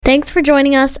Thanks for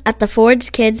joining us at the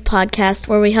Forge Kids podcast,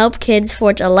 where we help kids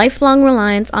forge a lifelong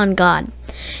reliance on God.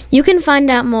 You can find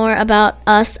out more about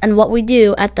us and what we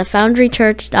do at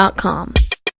thefoundrychurch.com.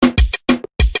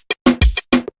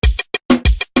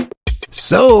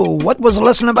 So, what was the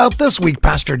lesson about this week,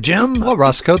 Pastor Jim? Well,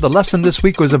 Roscoe, the lesson this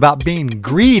week was about being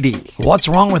greedy. What's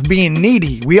wrong with being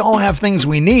needy? We all have things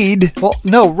we need. Well,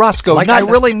 no, Roscoe. I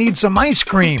really need some ice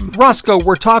cream. Roscoe,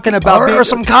 we're talking about... Or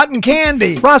some cotton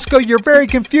candy. Roscoe, you're very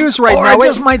confused right now. Or I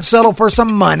just might settle for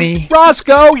some money.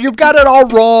 Roscoe, you've got it all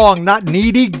wrong. Not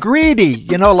needy, greedy.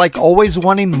 You know, like always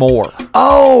wanting more.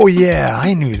 Oh, yeah,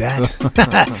 I knew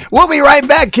that. We'll be right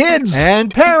back, kids.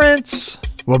 And parents.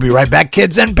 We'll be right back,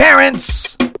 kids and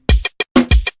parents.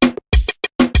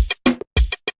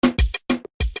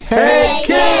 Hey,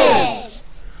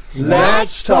 kids!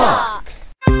 Let's talk!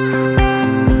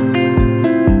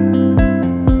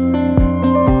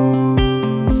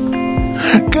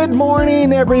 Good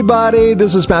morning, everybody.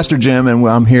 This is Pastor Jim, and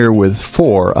I'm here with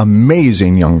 4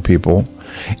 amazing young people,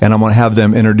 and I'm going to have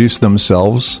them introduce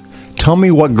themselves, tell me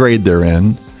what grade they're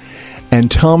in, and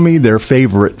tell me their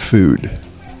favorite food.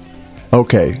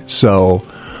 Okay, so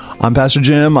I'm Pastor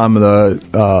Jim. I'm the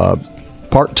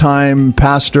part-time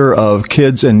pastor of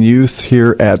kids and youth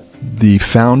here at the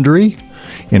Foundry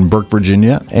in Burke,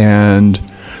 Virginia. And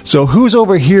so who's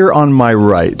over here on my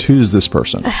right? Who's this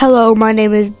person? Hello, my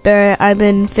name is Barrett. I'm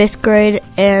in 5th grade,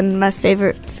 and my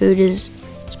favorite food is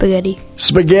spaghetti.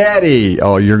 Spaghetti!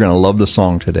 Oh, you're going to love the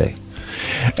song today.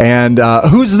 And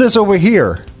who's this over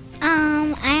here?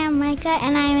 I am Micah,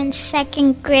 and I'm in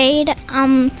 2nd grade.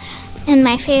 And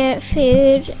my favorite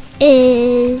food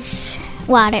is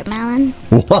watermelon.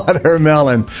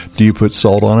 Watermelon. Do you put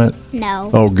salt on it? No.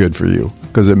 Oh, good for you,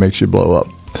 because it makes you blow up.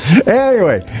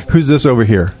 Anyway, who's this over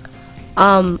here?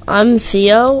 I'm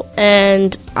Theo,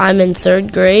 and I'm in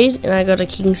 3rd grade, and I go to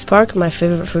Kings Park. My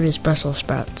favorite food is Brussels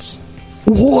sprouts.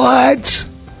 What?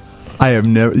 I have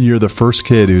never. You're the first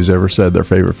kid who's ever said their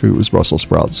favorite food was Brussels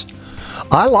sprouts.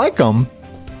 I like them.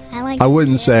 I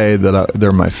wouldn't say that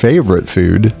they're my favorite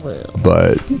food,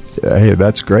 but hey,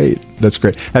 that's great. That's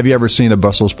great. Have you ever seen a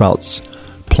Brussels sprouts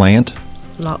plant?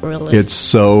 Not really. It's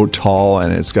so tall,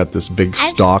 and it's got this big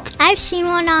stalk. I've seen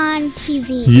one on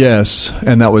TV. Yes,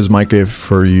 and that was Micah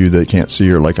for you that can't see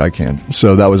her like I can.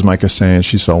 So that was Micah saying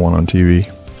she saw one on TV.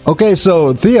 Okay,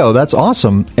 so Theo, that's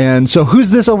awesome. And so who's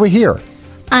this over here?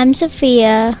 I'm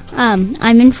Sophia.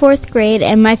 I'm in 4th grade,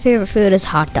 and my favorite food is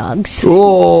hot dogs.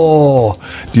 Oh,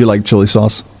 do you like chili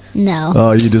sauce? No.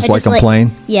 Oh, you just like them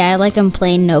plain? Yeah, I like them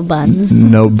plain, no buns.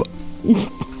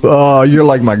 Oh, you're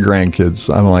like my grandkids.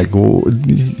 I'm like, well,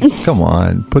 come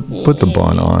on, put the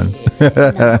bun on.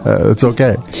 It's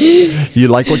okay. You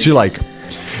like what you like.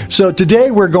 So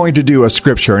today we're going to do a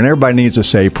scripture, and everybody needs to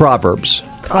say Proverbs.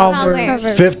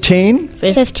 Proverbs. 15.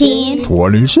 15.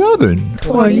 27.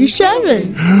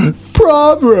 27.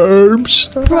 Proverbs.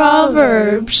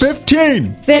 Proverbs.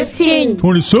 15. 15.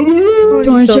 27.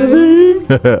 27.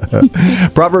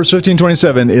 Proverbs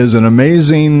 15:27 is an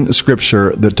amazing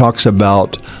scripture that talks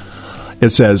about,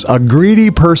 it says, a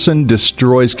greedy person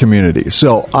destroys community.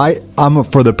 So I'm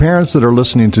for the parents that are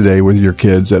listening today with your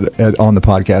kids on the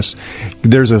podcast,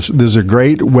 there's a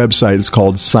great website. It's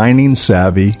called Signing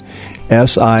Savvy,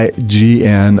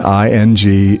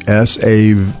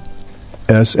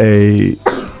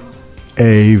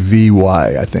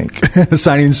 SIGNINGSAVY, I think.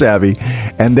 Signing Savvy.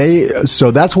 And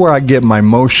so that's where I get my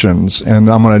motions, and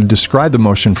I'm going to describe the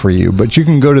motion for you. But you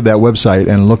can go to that website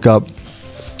and look up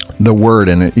the word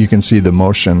in it. You can see the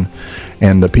motion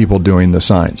and the people doing the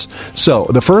signs. So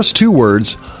the first 2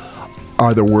 words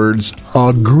are the words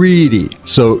greedy.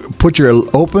 So put your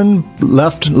open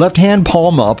left hand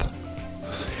palm up,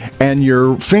 and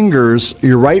your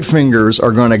right fingers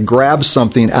are going to grab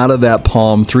something out of that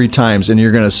palm 3 times, and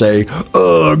you're going to say,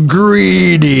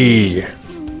 greedy.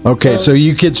 Okay, so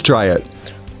you kids try it.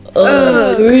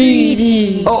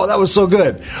 Greedy. Oh, that was so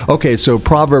good. Okay, so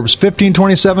Proverbs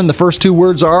 15:27, the first 2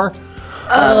 words are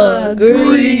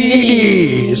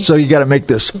greedy. So you got to make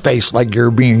this face like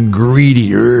you're being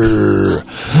greedy.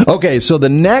 Okay, so the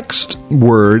next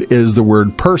word is the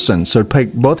word person. So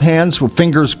take both hands with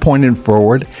fingers pointing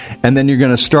forward, and then you're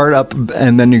going to start up,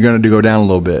 and then you're going to go down a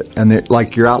little bit, and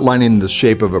like you're outlining the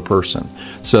shape of a person.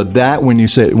 So that when you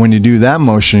do that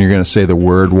motion, you're going to say the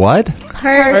word what?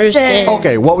 Person.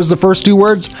 Okay, what was the first 2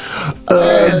 words?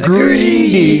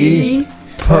 Greedy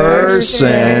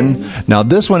person. Now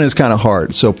this one is kind of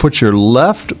hard. So put your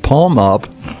left palm up,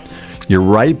 your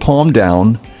right palm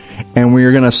down, and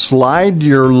we're going to slide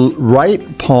your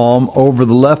right palm over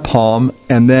the left palm,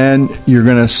 and then you're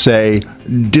going to say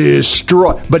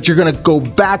destroy. But you're going to go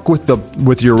back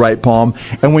with your right palm,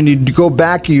 and when you go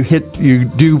back, you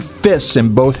do fists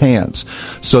in both hands.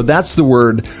 So that's the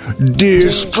word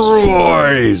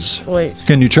destroys. Wait.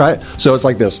 Can you try it? So it's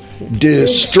like this.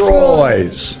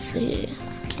 Destroys.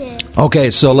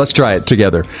 Okay, so let's try it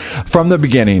together. From the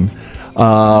beginning.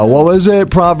 What was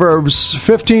it? Proverbs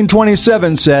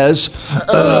 15:27 says,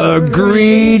 a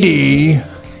greedy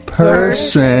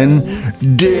person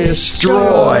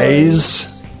destroys.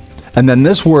 And then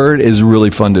this word is really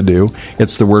fun to do.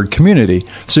 It's the word community.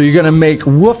 So you're going to make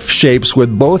woof shapes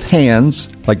with both hands,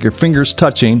 like your fingers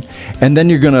touching, and then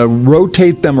you're going to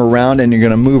rotate them around and you're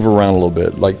going to move around a little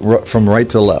bit, like from right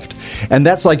to left. And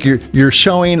that's like you're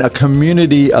showing a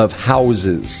community of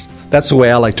houses. That's the way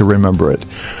I like to remember it.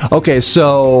 Okay,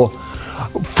 so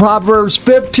Proverbs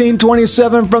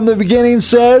 15:27 from the beginning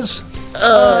says,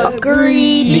 a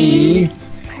greedy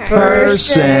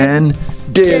person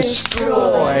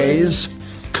destroys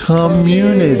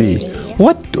community.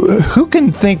 Who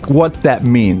can think what that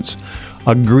means?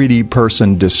 A greedy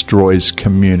person destroys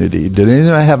community. Did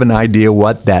anyone have an idea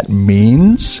what that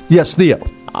means? Yes, Theo.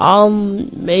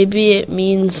 Maybe it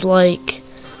means like,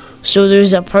 so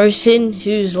there's a person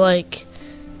who's like,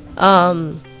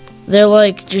 they're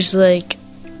like, just like,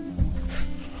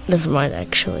 never mind,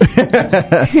 actually.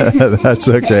 That's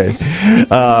okay.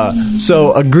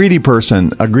 So a greedy person,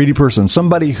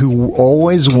 somebody who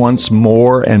always wants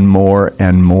more and more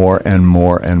and more and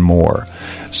more and more.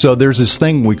 So there's this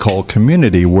thing we call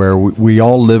community, where we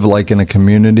all live like in a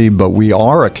community, but we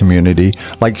are a community.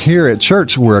 Like here at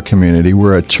church, we're a community.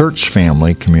 We're a church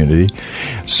family community.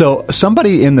 So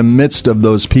somebody in the midst of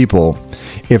those people,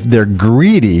 if they're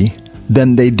greedy,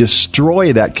 then they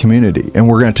destroy that community. And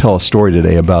we're going to tell a story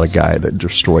today about a guy that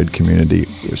destroyed community,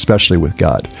 especially with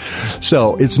God.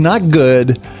 So it's not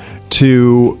good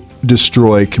to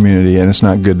destroy community, and it's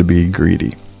not good to be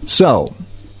greedy. So,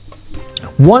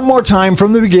 one more time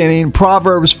from the beginning,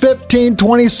 Proverbs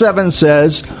 15:27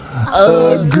 says,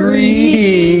 a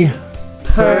greedy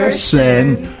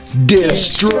person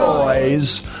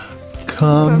destroys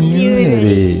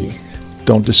community.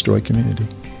 Don't destroy community.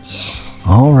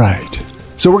 All right.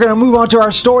 So we're going to move on to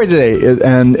our story today.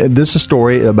 And this is a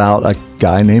story about a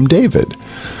guy named David.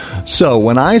 So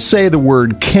when I say the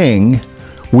word king,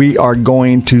 we are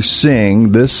going to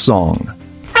sing this song.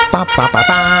 Ba, ba, ba,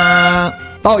 ba.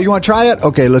 Oh, you want to try it?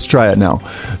 Okay, let's try it now.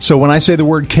 So when I say the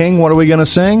word king, what are we going to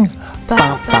sing? Ba,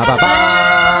 ba, ba,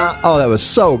 ba. Oh, that was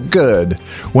so good.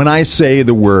 When I say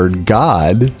the word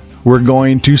God, we're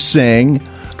going to sing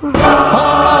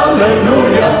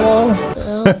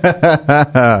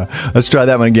Hallelujah. Let's try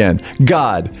that one again.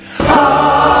 God.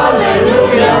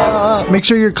 Hallelujah. Make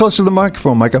sure you're close to the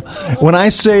microphone, Micah. When I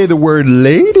say the word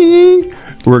lady,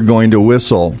 we're going to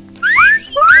whistle.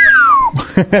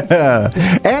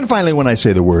 And finally, when I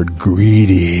say the word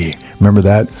greedy, remember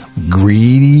that?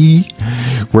 Greedy.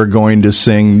 We're going to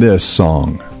sing this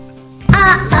song.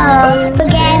 Uh-oh,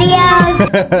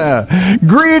 SpaghettiOs.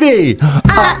 Greedy.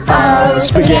 Uh-oh,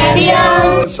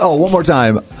 SpaghettiOs. Oh, one more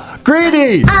time.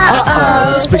 Greedy.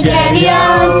 Uh-oh,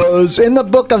 SpaghettiOs. In the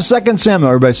book of 2 Samuel,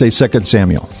 everybody say 2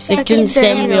 Samuel. 2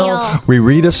 Samuel. We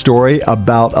read a story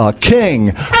about a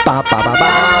king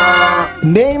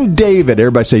named David.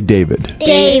 Everybody say David.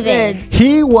 David.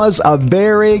 He was a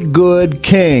very good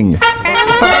king.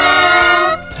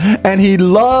 And he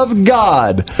loved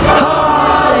God.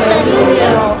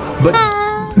 Hallelujah. But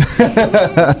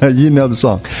you know the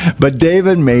song. But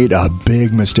David made a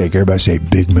big mistake. Everybody say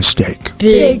big mistake.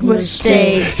 Big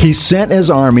mistake. He sent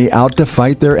his army out to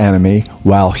fight their enemy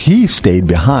while he stayed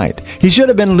behind. He should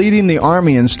have been leading the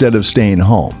army instead of staying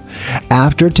home.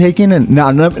 After taking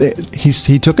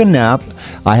he took a nap.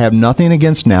 I have nothing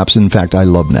against naps. In fact, I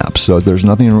love naps. So there's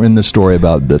nothing in the story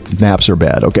about that naps are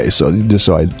bad. Okay, so just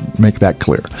so I make that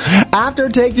clear. After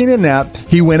taking a nap,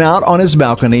 he went out on his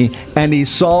balcony and he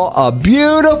saw a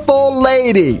beautiful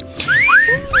lady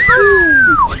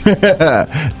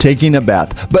taking a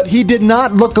bath. But he did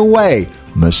not look away.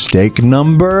 Mistake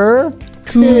number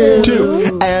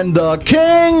 2. And the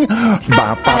king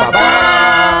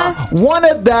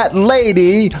wanted that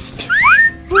lady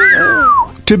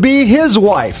to be his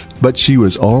wife, but she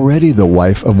was already the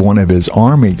wife of one of his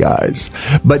army guys.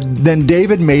 But then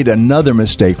David made another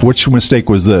mistake. Which mistake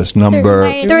was this?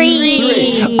 Number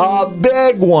 3. A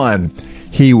big one.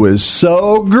 He was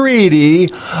so greedy.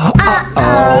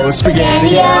 Uh-oh,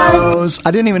 SpaghettiOs.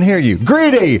 I didn't even hear you.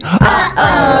 Greedy.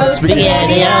 Uh-oh,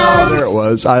 SpaghettiOs. There it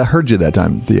was. I heard you that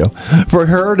time, Theo.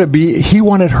 He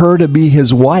wanted her to be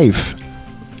his wife.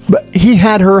 But he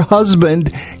had her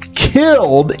husband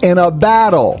killed in a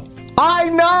battle. I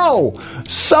know!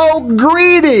 So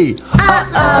greedy!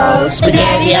 Uh-oh,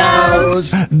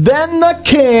 SpaghettiOs! Then the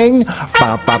king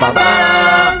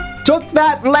took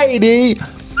that lady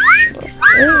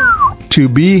to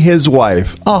be his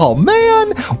wife. Oh,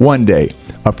 man! One day,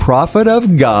 a prophet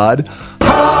of God,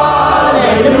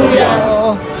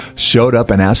 hallelujah, showed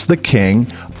up and asked the king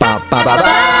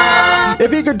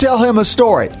if he could tell him a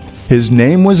story. His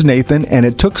name was Nathan, and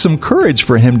it took some courage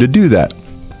for him to do that.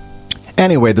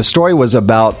 Anyway, the story was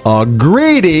about a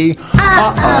greedy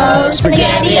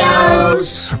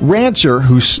SpaghettiOs rancher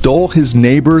who stole his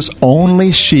neighbor's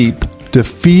only sheep to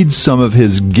feed some of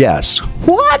his guests.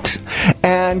 What?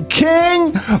 And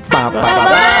King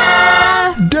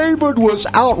David was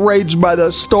outraged by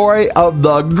the story of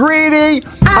the greedy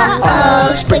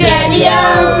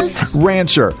SpaghettiOs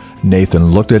rancher. Nathan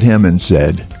looked at him and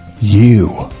said,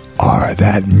 "You are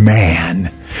that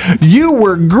man. You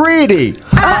were greedy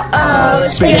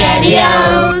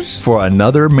SpaghettiOs for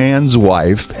another man's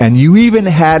wife, and you even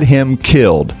had him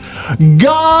killed.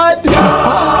 God,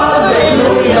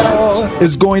 hallelujah,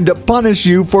 is going to punish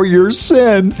you for your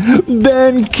sin."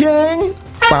 Then King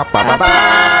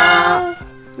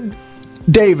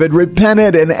David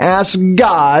repented and asked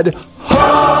God,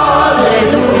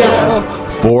 hallelujah,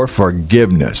 for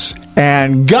forgiveness.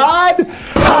 And God,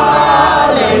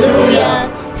 hallelujah,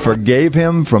 forgave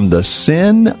him from the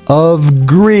sin of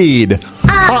greed.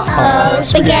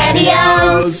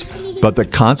 SpaghettiOs. But the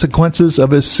consequences of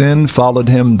his sin followed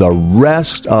him the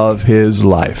rest of his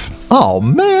life. Oh,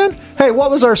 man. Hey,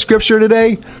 what was our scripture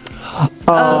today?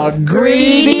 A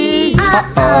greedy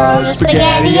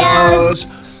SpaghettiOs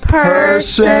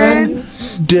person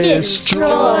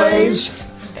destroys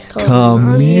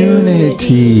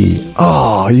community.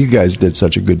 Oh, you guys did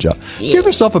such a good job. Give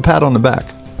yourself a pat on the back.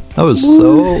 That was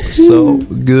so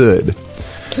good.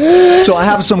 So I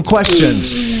have some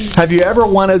questions. Have you ever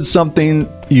wanted something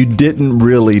you didn't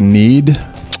really need?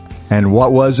 And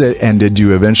what was it? And did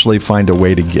you eventually find a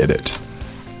way to get it?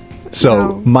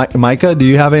 So, no. Micah, do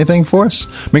you have anything for us?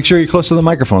 Make sure you're close to the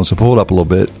microphone, so pull it up a little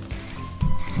bit.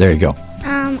 There you go.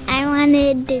 I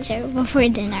wanted dessert before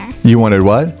dinner. You wanted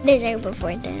what? Dessert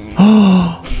before dinner.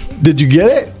 Did you get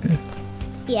it?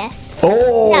 Yes.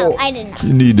 Oh! No, I did not.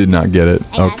 You did not get it.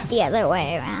 I got it the other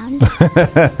way around.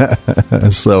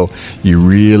 So, you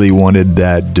really wanted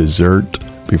that dessert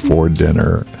before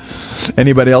dinner.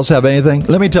 Anybody else have anything?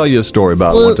 Let me tell you a story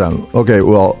about one time. Okay,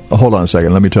 well, hold on a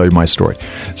second. Let me tell you my story.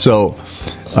 So,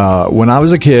 when I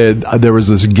was a kid, there was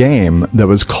this game that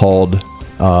was called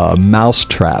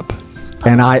Mousetrap.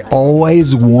 And I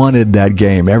always wanted that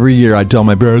game. Every year I'd tell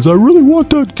my parents, I really want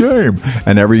that game.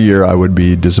 And every year I would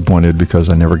be disappointed because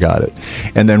I never got it.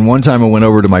 And then one time I went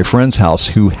over to my friend's house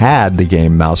who had the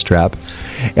game Mousetrap.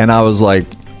 And I was like,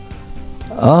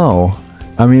 oh,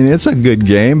 I mean, it's a good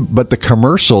game, but the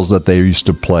commercials that they used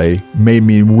to play made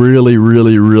me really,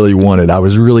 really, really want it. I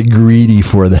was really greedy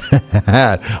for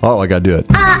that. Oh, I got to do it.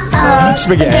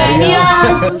 Spaghetti.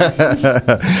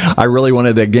 I really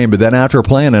wanted that game, but then after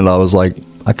playing it, I was like,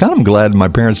 I kind of glad my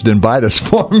parents didn't buy this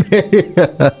for me.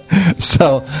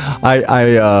 So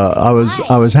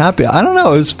I was happy. I don't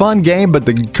know. It was a fun game, but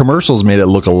the commercials made it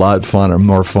look a lot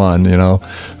more fun, you know.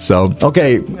 So,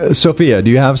 okay, Sophia,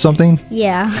 do you have something?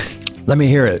 Yeah. Let me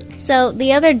hear it. So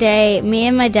the other day, me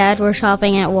and my dad were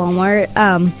shopping at Walmart,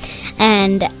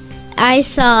 and I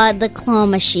saw the claw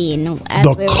machine. With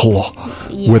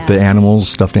the animals,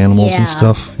 stuffed animals and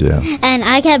stuff? Yeah. And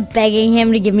I kept begging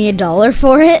him to give me $1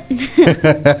 for it.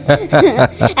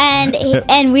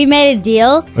 and we made a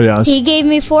deal. Yes. He gave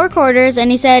me 4 quarters,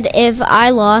 and he said if I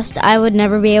lost, I would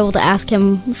never be able to ask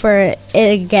him for it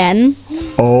again.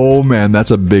 Oh, man,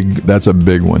 that's a big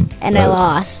one. And I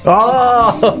lost.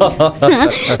 Oh!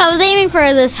 I was aiming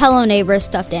for this Hello Neighbor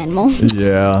stuffed animal.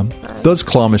 Yeah. Those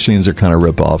claw machines are kind of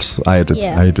rip-offs. I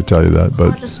hate to tell you that,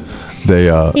 but they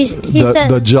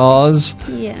the jaws,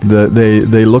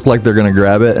 they look like they're going to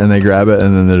grab it, and they grab it,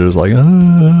 and then they're just like,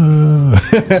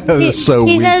 they're so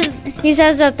weak. He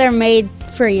says that they're made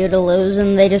for you to lose,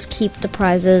 and they just keep the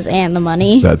prizes and the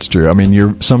money. That's true. I mean,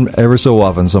 ever so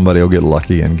often somebody will get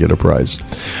lucky and get a prize.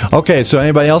 Okay, so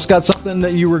anybody else got something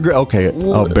that you regret? Okay,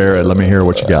 Barrett, let me hear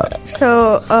what you got.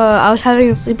 So I was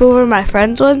having a sleepover with my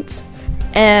friends once,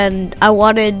 and I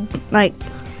wanted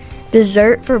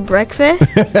dessert for breakfast.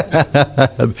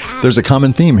 There's a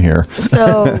common theme here.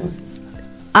 So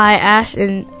I asked,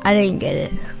 and I didn't get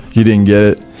it. You didn't get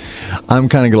it? I'm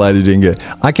kind of glad you didn't get it.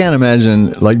 I can't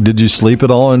imagine, did you sleep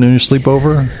at all in your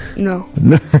sleepover? No.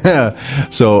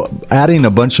 So adding a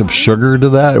bunch of sugar to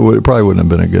that, it probably wouldn't have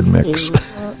been a good mix.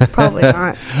 Probably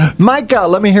not. Micah,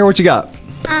 let me hear what you got.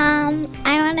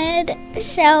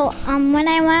 When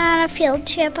I went on a field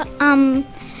trip,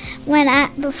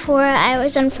 before I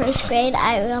was in first grade,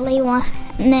 I really wanted,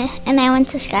 and I went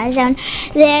to Sky Zone.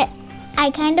 There,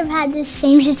 I kind of had the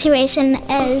same situation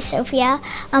as Sophia,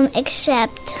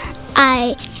 except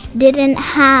I didn't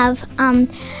have,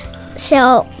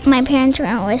 so my parents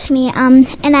weren't with me, and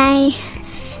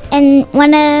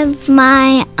one of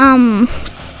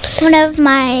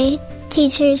my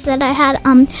teachers that I had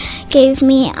gave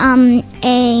me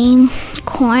a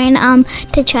coin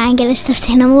to try and get a stuffed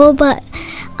animal, but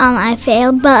I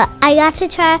failed. But I got to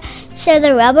try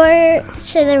the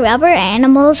rubber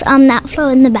animals that flow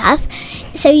in the bath.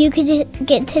 So you could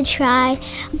get to try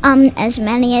as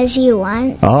many as you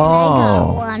want. Oh, I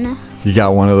got one. You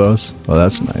got one of those? Oh,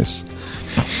 that's nice.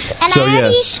 And I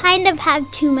already kind of have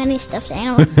too many stuffed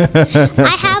animals.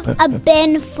 I have a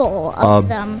bin full of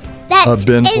them. That's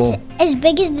as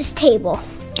big as this table.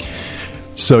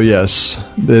 So yes,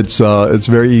 it's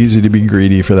very easy to be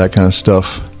greedy for that kind of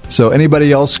stuff. So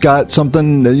anybody else got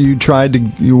something that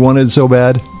you wanted so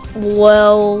bad?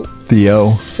 Well,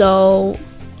 Theo.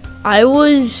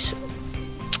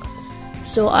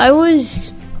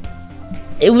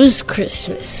 It was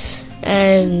Christmas,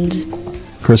 and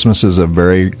Christmas is a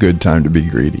very good time to be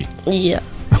greedy. Yeah.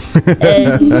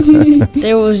 And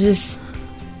there was this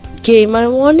game I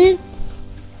wanted,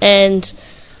 and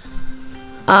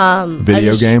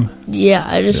video game? Yeah,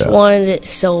 I just wanted it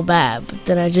so bad, but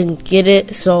then I didn't get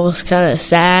it, so I was kind of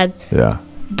sad. Yeah.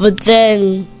 But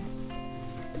then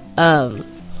I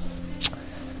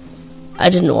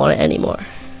didn't want it anymore.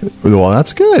 Well,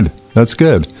 that's good. That's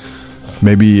good.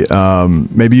 Maybe you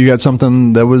got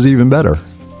something that was even better.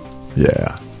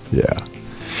 Yeah.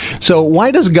 So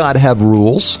why does God have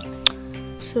rules?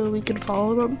 So we can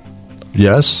follow them.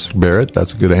 Yes, Barrett,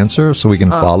 that's a good answer. So we can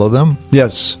follow them.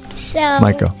 Yes,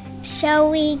 Micah. So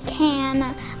we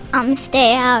can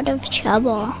stay out of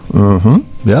trouble.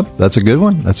 Mm-hmm. Yep, that's a good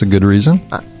one. That's a good reason.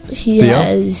 He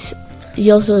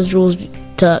also has rules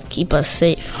to keep us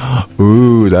safe.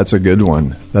 Ooh, that's a good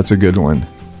one. That's a good one.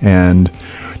 And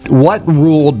what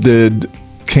rule did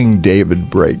King David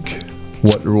break?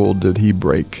 What rule did he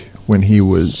break when he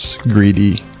was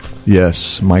greedy?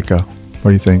 Yes, Micah,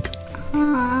 what do you think?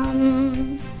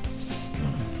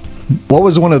 What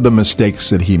was one of the mistakes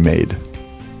that he made?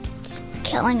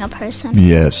 Killing a person.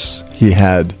 Yes, he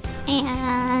had.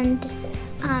 And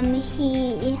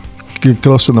he... Get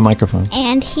close to the microphone.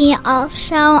 And he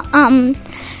also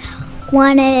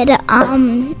wanted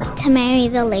to marry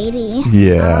the lady.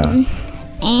 Yeah.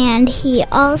 And he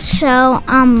also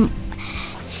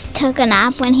took a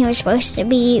nap when he was supposed to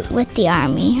be with the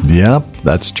army. Yep,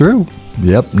 that's true.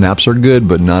 Yep, naps are good,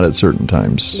 but not at certain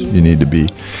times. You need to be.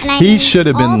 He should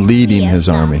have been leading his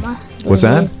army. What's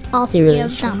that? All three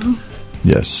of them.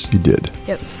 Yes, you did.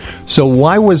 Yep. So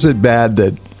why was it bad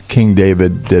that King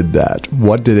David did that?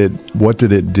 What did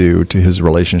it do to his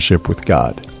relationship with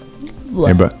God?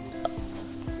 Anybody?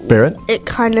 Barrett? It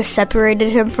kind of separated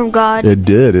him from God. It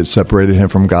did. It separated him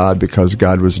from God because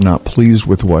God was not pleased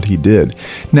with what he did.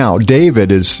 Now,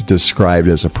 David is described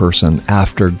as a person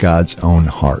after God's own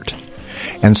heart.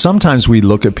 And sometimes we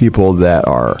look at people that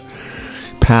are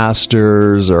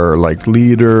pastors or like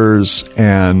leaders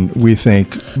and we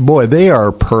think, boy, they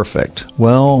are perfect.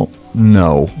 Well,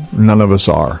 no, none of us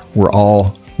are.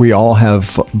 We all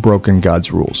have broken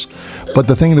God's rules. But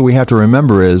the thing that we have to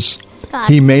remember is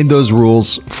he made those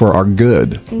rules for our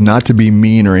good, not to be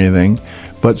mean or anything,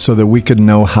 but so that we could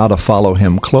know how to follow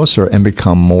him closer and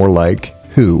become more like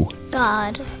who?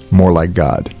 God. More like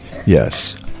God.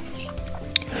 Yes.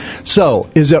 So,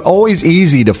 is it always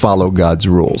easy to follow God's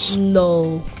rules?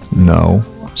 No. No.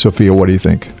 Sophia, what do you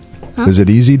think? Huh? Is it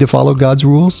easy to follow God's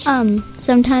rules?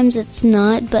 Sometimes it's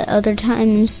not, but other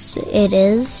times it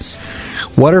is.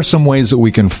 What are some ways that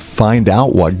we can find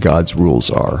out what God's rules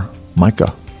are?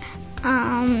 Micah.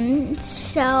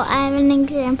 So I have an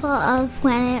example of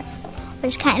when it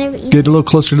was kind of easy. Get a little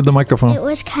closer to the microphone. It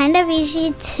was kind of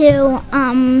easy to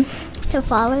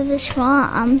follow this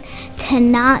rule, to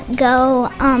not go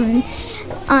on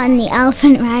the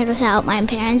elephant ride without my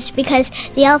parents, because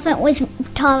the elephant was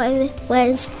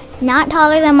not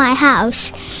taller than my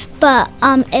house, but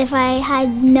if I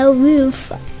had no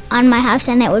roof on my house,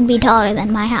 then it would be taller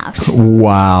than my house.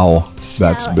 Wow,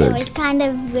 that's big. It was kind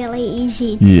of really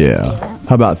easy to do.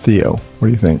 How about Theo? What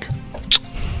do you think?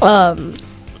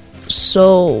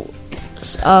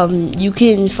 You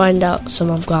can find out some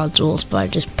of God's rules by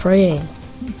just praying.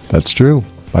 That's true.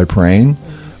 By praying,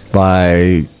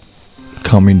 by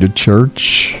coming to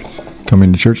church,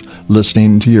 coming to church,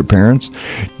 listening to your parents.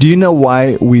 Do you know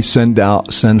why we send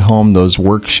home those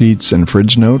worksheets and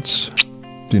fridge notes?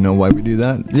 Do you know why we do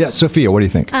that? Yeah, Sophia, what do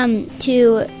you think?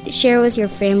 To share with your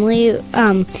family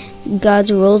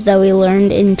God's rules that we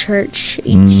learned in church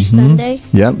each Sunday.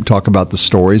 Yep, talk about the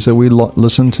stories that we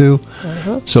listen to.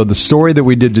 So the story that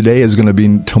we did today is going to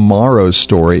be tomorrow's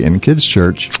story in Kids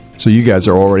Church. So you guys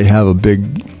already have a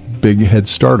big head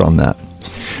start on that.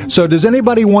 So does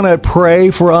anybody want to pray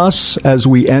for us as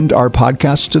we end our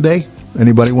podcast today?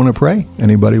 Anybody want to pray?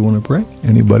 Anybody want to pray?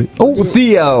 Anybody? Oh,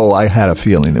 Theo! I had a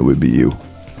feeling it would be you.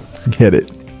 Hit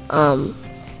it.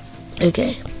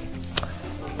 Okay.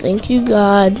 Thank you,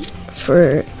 God,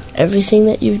 for everything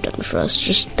that you've done for us.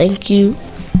 Just thank you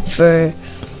for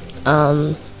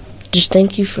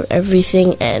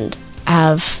everything, and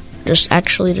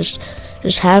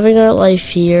just having our life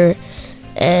here,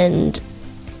 and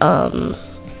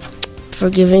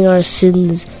forgiving our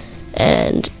sins,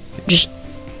 and just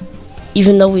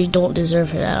even though we don't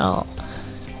deserve it at all.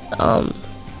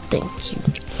 Thank you.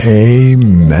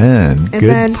 Amen.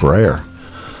 Good prayer.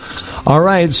 All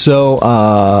right, so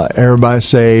everybody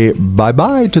say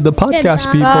bye-bye to the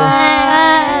podcast people.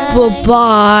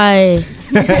 Bye-bye.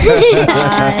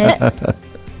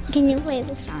 Can you play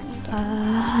the song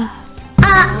again?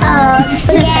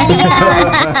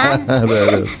 There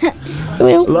it is.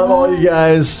 Love all you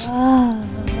guys.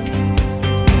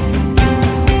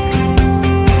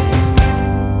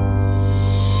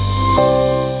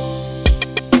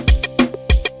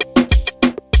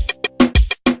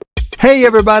 Hey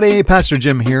everybody, Pastor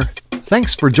Jim here.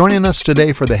 Thanks for joining us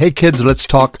today for the Hey Kids, Let's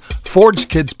Talk Forge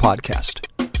Kids podcast.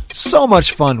 So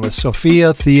much fun with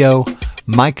Sophia, Theo,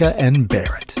 Micah, and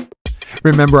Barrett.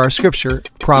 Remember our scripture,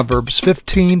 Proverbs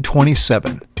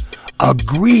 15:27. A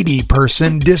greedy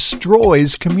person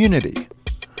destroys community.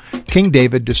 King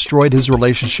David destroyed his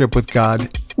relationship with God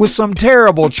with some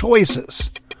terrible choices.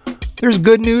 There's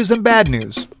good news and bad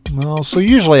news. Well, so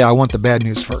usually I want the bad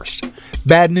news first.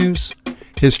 Bad news?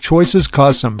 His choices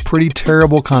caused some pretty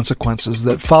terrible consequences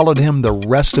that followed him the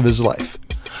rest of his life.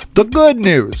 The good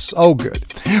news, oh good.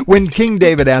 When King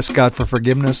David asked God for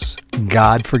forgiveness,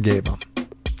 God forgave him.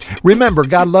 Remember,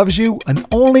 God loves you and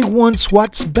only wants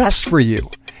what's best for you.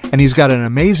 And He's got an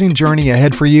amazing journey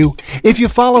ahead for you if you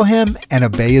follow Him and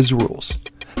obey His rules.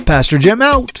 Pastor Jim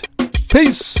out.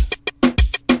 Peace.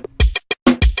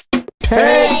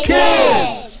 Hey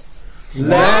kids,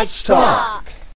 let's talk.